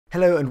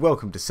Hello and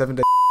welcome to 7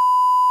 Days.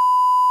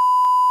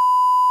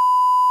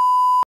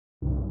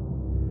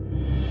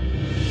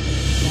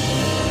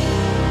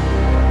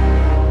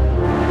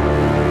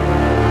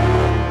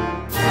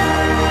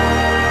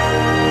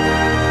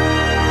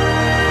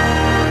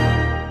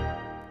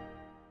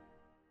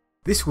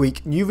 This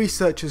week, new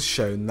research has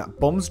shown that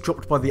bombs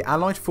dropped by the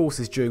Allied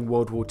forces during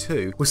World War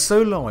II were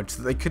so large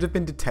that they could have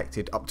been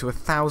detected up to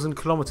 1,000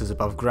 kilometres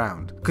above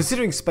ground.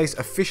 Considering space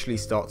officially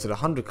starts at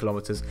 100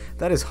 kilometres,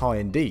 that is high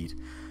indeed.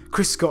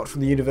 Chris Scott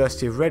from the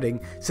University of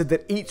Reading said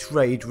that each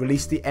raid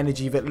released the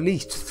energy of at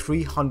least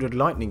 300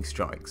 lightning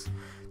strikes.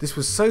 This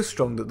was so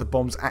strong that the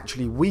bombs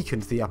actually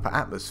weakened the upper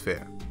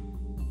atmosphere.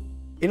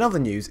 In other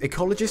news,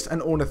 ecologist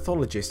and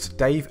ornithologist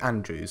Dave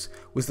Andrews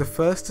was the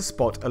first to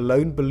spot a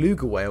lone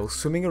beluga whale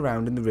swimming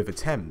around in the River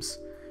Thames.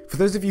 For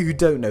those of you who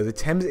don't know, the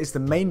Thames is the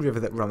main river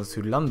that runs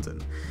through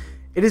London.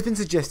 It has been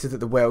suggested that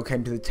the whale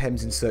came to the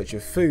Thames in search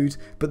of food,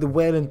 but the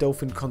Whale and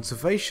Dolphin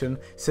Conservation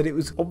said it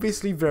was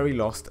obviously very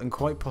lost and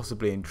quite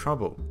possibly in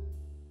trouble.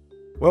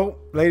 Well,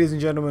 ladies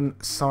and gentlemen,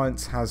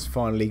 science has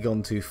finally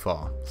gone too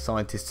far.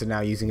 Scientists are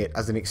now using it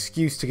as an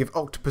excuse to give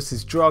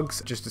octopuses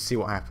drugs just to see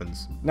what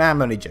happens. Nah,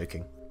 I'm only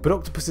joking. But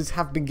octopuses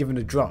have been given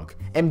a drug,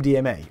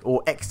 MDMA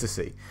or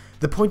ecstasy,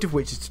 the point of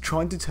which is to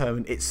try and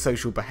determine its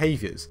social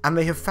behaviours, and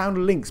they have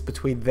found links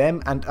between them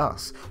and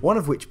us, one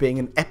of which being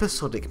an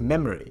episodic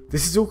memory.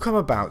 This has all come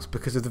about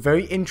because of the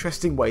very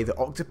interesting way that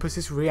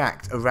octopuses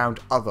react around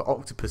other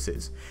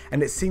octopuses,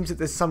 and it seems that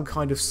there's some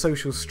kind of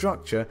social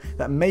structure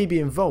that may be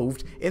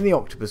involved in the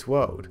octopus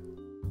world.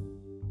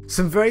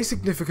 Some very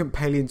significant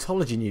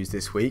paleontology news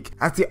this week,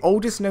 as the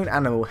oldest known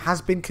animal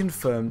has been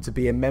confirmed to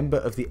be a member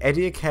of the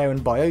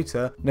Ediacaran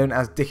biota known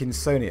as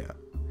Dickinsonia.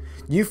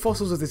 New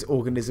fossils of this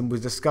organism were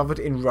discovered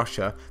in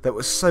Russia that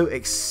were so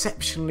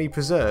exceptionally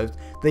preserved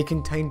they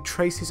contained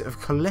traces of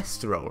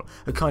cholesterol,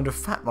 a kind of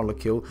fat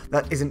molecule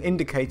that is an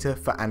indicator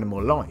for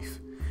animal life.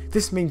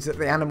 This means that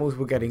the animals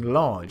were getting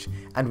large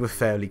and were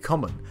fairly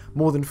common,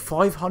 more than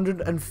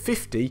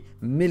 550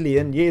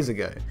 million years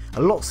ago,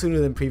 a lot sooner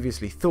than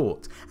previously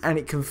thought, and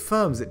it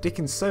confirms that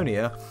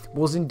Dickinsonia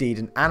was indeed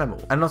an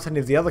animal, and not any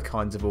of the other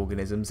kinds of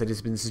organisms that it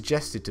has been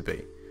suggested to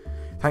be.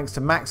 Thanks to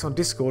Max on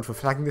Discord for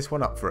flagging this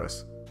one up for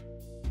us.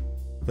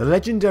 The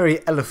legendary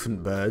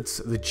elephant birds,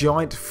 the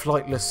giant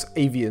flightless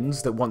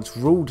avians that once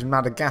ruled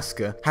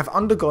Madagascar, have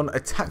undergone a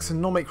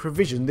taxonomic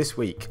revision this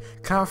week,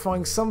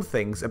 clarifying some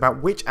things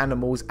about which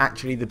animal is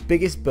actually the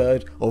biggest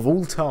bird of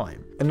all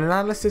time. An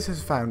analysis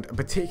has found a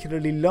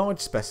particularly large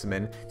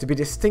specimen to be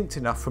distinct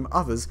enough from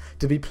others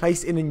to be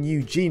placed in a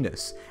new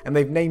genus, and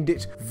they've named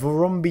it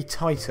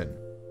Vorumbititan.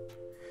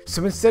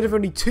 So instead of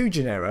only 2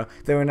 genera,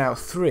 there are now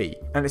 3,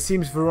 and it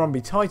seems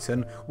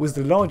Vorumbititan was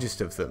the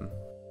largest of them.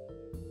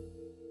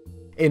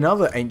 In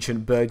other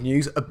ancient bird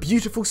news, a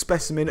beautiful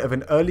specimen of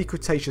an early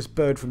Cretaceous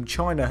bird from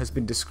China has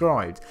been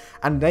described,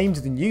 and named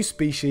the new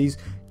species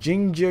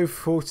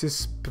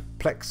Gingiofortis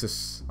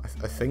perplexus,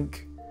 I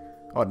think.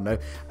 I don't know.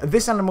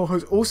 This animal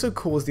has also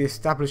caused the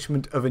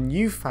establishment of a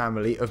new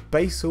family of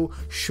basal,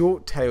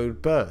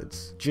 short-tailed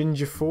birds.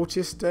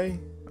 Gingiofortidae?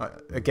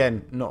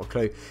 Again, not a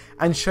clue.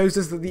 And shows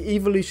us that the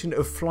evolution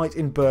of flight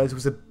in birds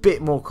was a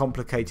bit more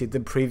complicated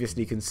than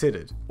previously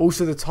considered.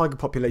 Also, the tiger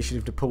population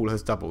of Nepal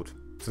has doubled.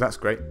 So that's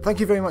great. Thank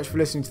you very much for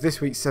listening to this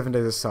week's 7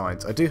 Days of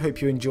Science. I do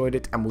hope you enjoyed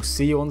it, and we'll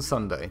see you on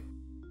Sunday.